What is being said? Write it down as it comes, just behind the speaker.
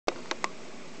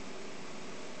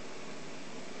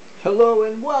Hello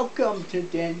and welcome to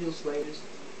Daniel's latest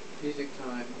Music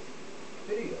Time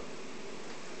video.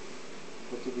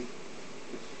 What did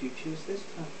you choose this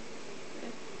time?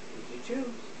 What did you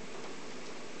choose?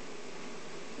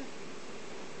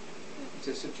 Is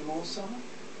this a Jamal song?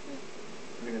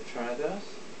 We're going to try this.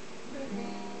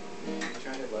 We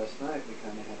tried it last night. We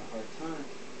kind of had a hard time.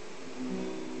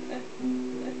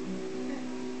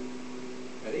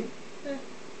 Ready? You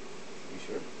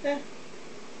sure?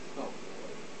 Oh, boy.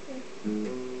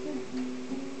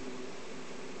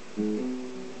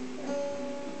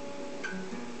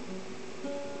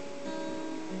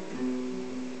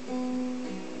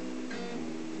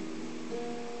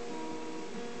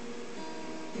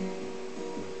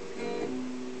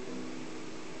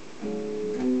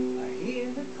 I hear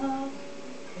the clock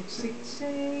at 6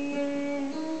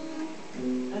 a.m.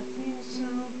 I feel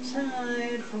so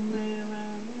tired from where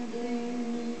I've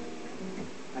been.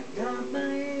 I got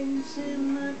my eggs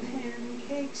and my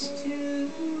pancakes too.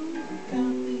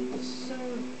 Got the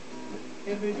dessert,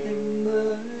 everything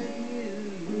but you.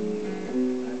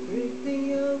 I break the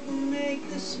yolk and make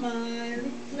the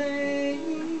smiley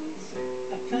face.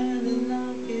 I find a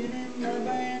locket in my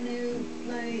brand new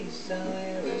place. So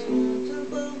they're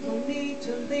responsible for me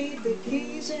to leave the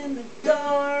keys in the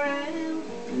door and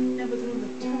never throw the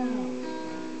towel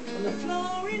on the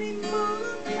floor anymore.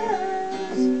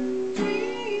 'Cause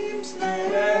dreams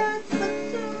last for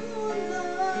so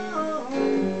long,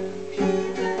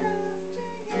 even after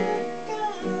you're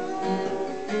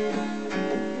gone.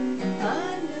 I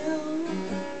know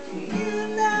you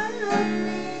love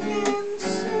me, and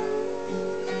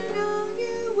soon you know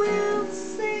you will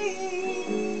see.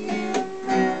 You're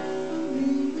meant for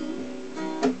me.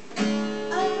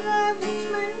 I was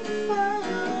meant for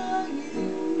you.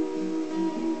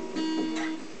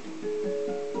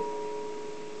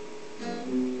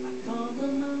 I called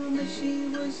her mama, she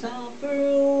was out for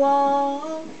a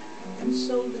walk, and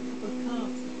sold a cup of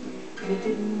coffee. They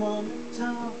didn't want to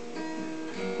talk.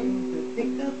 To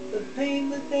pick up the pain,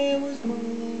 but there was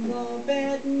more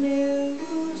bad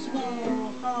news.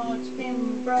 More hearts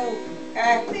been broke,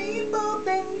 people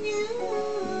been used.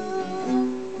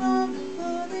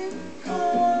 Motherhood in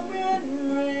pouring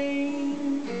rain.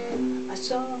 I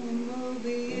saw a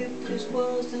movie, it just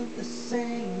wasn't the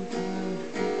same.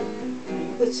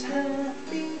 It was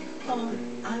happy, or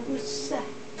I was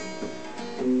sad.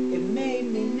 It made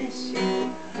me miss you,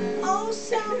 oh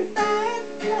so bad.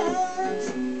 'Cause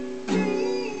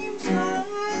dreams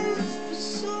last for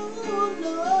so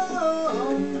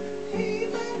long,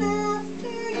 even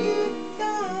after you're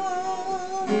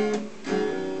gone.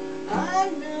 I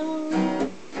know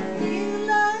you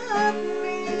love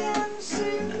me, and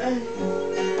soon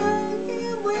you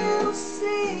will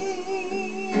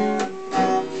see. You're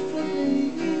meant for me.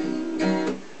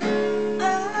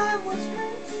 I was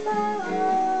meant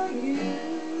for you.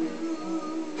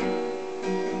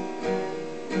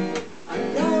 I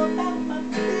go about my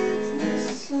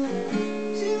business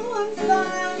to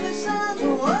unfind the signs.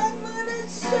 What would it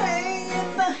say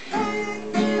if I had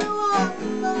you on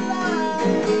the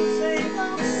line? Saying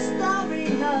I'm sorry,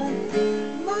 not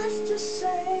much to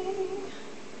say.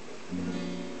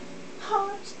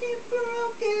 Hearts get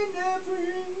broken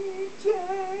every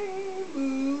day.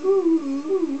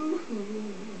 Ooh.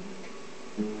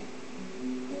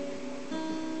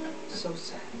 So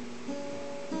sad.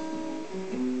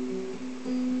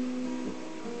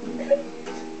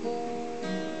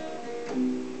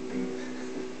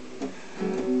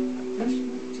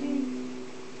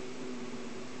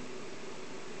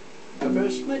 I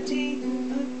brush my teeth,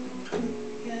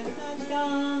 get my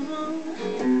gone.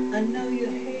 I know you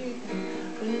hate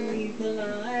when you leave the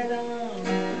light on. I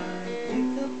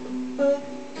pick up a book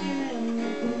and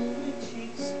pull the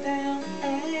cheeks down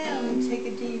and take a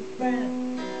deep breath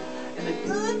and a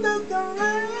good look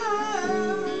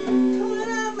around. Put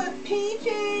on my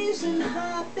PJs and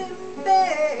hop in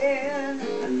bed.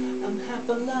 I'm half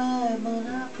alive, but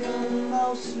I feel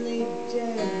mostly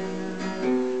dead.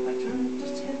 I tried to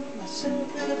tell myself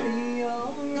it'll be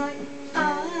alright.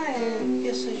 I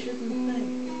guess I shouldn't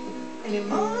think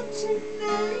anymore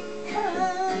tonight.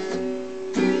 'Cause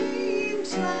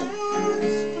dreams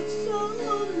last for so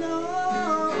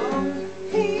long,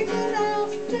 even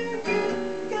after you're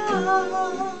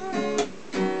gone.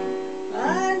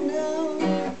 I know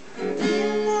you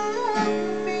love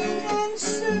me, and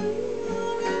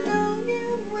soon I know you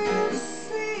will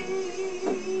see.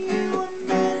 You were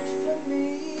meant for me.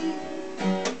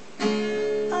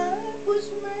 I was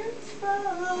meant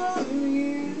for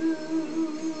you.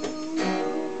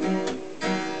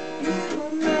 You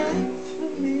were meant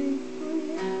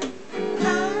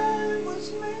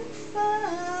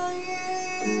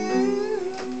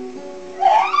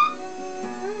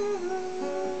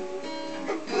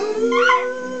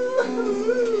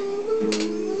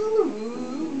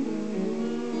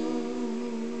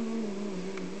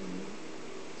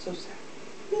So sad.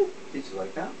 Did you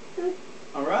like that?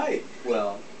 All right.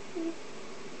 Well,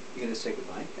 you gonna say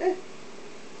goodbye?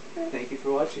 Thank you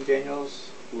for watching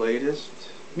Daniel's latest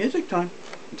music time.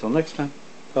 Until next time.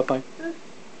 Bye-bye.